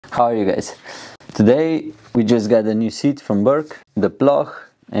How are you guys? Today we just got a new seat from Berk, the Ploh,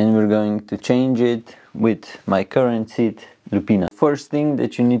 and we're going to change it with my current seat, Lupina. First thing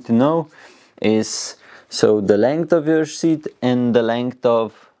that you need to know is the length of your seat and the length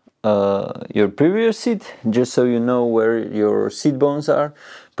of your previous seat, just so you know where your seat bones are.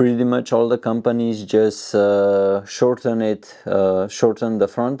 Pretty much all the companies just shorten it, shorten the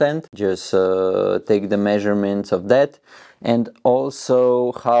front end, just take the measurements of that, and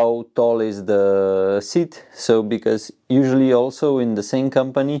also how tall is the seat. So because usually also in the same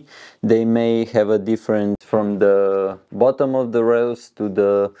company they may have a different from the bottom of the rails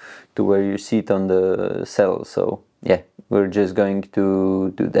to where you sit on the saddle. So yeah, we're just going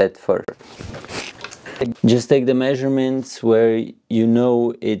to do that first. Just take the measurements where you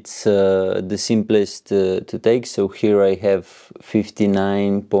know it's the simplest to take. So here I have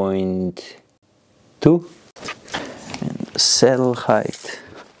 59.2 and saddle height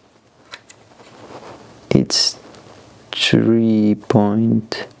it's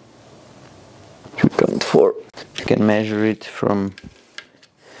 3.4. You can measure it from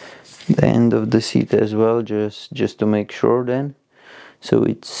the end of the seat as well, just to make sure then. So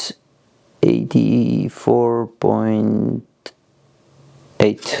it's 84.8.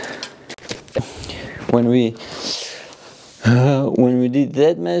 When we did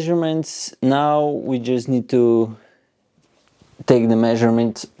that measurements, now we just need to take the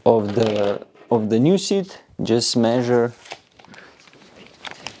measurements of the new seat. Just measure.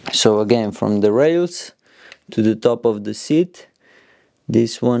 So again, from the rails to the top of the seat,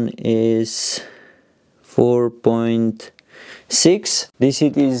 this one is 4.6. This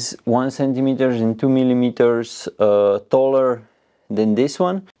seat is 1 centimeter and 2 millimeters taller than this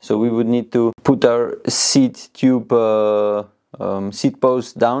one. So we would need to put our seat tube seat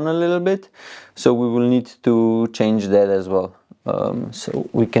post down a little bit. So we will need to change that as well. So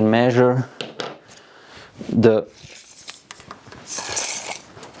we can measure the.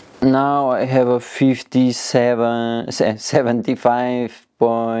 Now I have a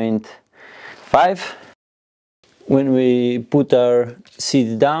 75.5. When we put our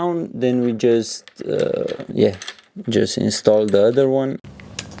seat down, then we just just install the other one.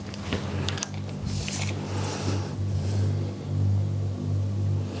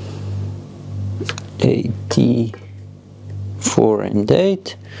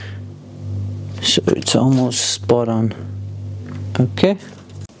 .84.8. So it's almost spot on. Okay.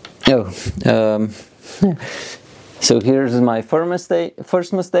 So here's my first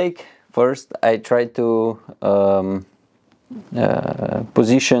mistake. First, I tried to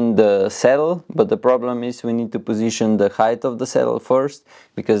position the saddle, but the problem is we need to position the height of the saddle first,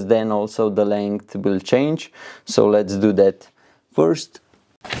 because then also the length will change. So let's do that first.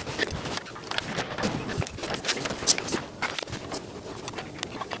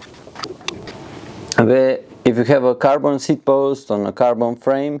 If you have a carbon seat post on a carbon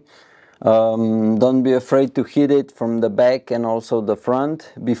frame, don't be afraid to hit it from the back and also the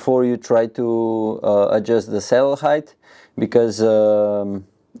front before you try to adjust the saddle height, because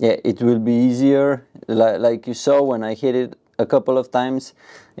yeah, it will be easier. Like you saw when I hit it a couple of times,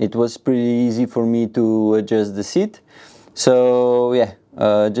 it was pretty easy for me to adjust the seat. So yeah,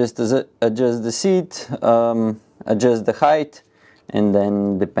 just adjust the seat, adjust the height, and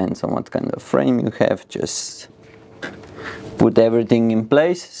then depends on what kind of frame you have, just put everything in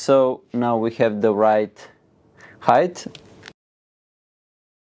place. So now we have the right height.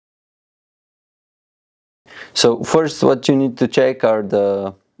 So first what you need to check are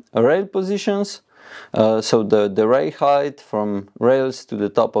the rail positions. So the rail height from rails to the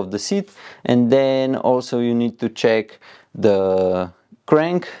top of the seat, and then also you need to check the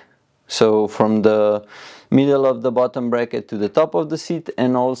crank, so from the middle of the bottom bracket to the top of the seat,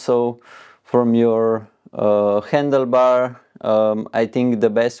 and also from your handlebar. I think the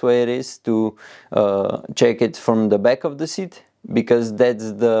best way it is to check it from the back of the seat, because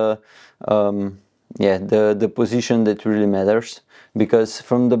that's the the position that really matters. Because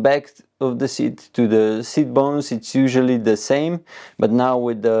from the back of the seat to the seat bones, it's usually the same, but now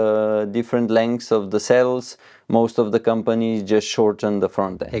with the different lengths of the saddles, most of the companies just shorten the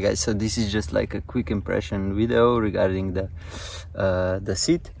front end. Hey guys, so this is just like a quick impression video regarding the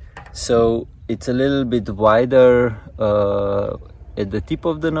seat. So it's a little bit wider at the tip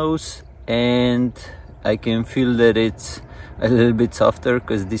of the nose, and I can feel that it's a little bit softer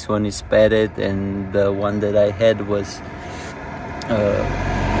because this one is padded, and the one that I had was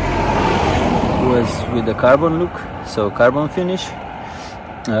with the carbon look, so carbon finish.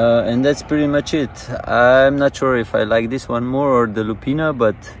 And that's pretty much it. I'm not sure if I like this one more or the Lupina,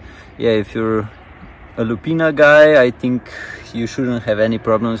 but yeah, if you're a Lupina guy, I think you shouldn't have any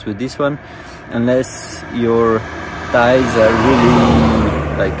problems with this one, unless your thighs are really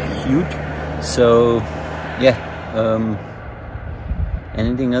like huge. So yeah,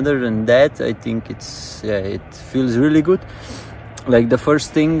 anything other than that, I think it's, yeah, it feels really good. Like the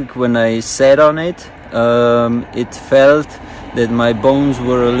first thing when I sat on it, it felt that my bones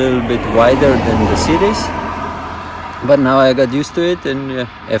were a little bit wider than the seat is, but now I got used to it, and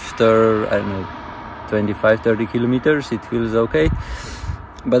after, I don't know, 25-30 kilometers, it feels okay.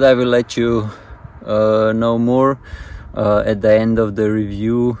 But I will let you know more at the end of the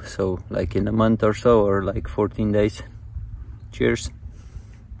review, so like in a month or so, or like 14 days. Cheers.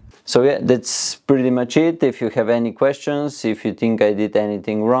 So yeah, that's pretty much it. If you have any questions, if you think I did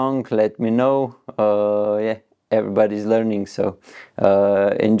anything wrong, let me know. Yeah, everybody's learning, so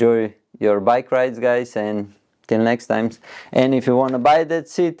enjoy your bike rides, guys, and till next time. And if you want to buy that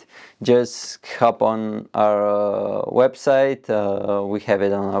seat, just hop on our website. We have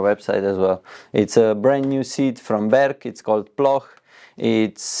it on our website as well. It's a brand new seat from Berk. It's called Ploh.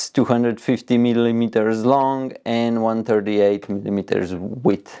 It's 250 millimeters long and 138 millimeters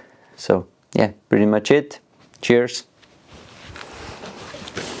width. So yeah, pretty much it. Cheers.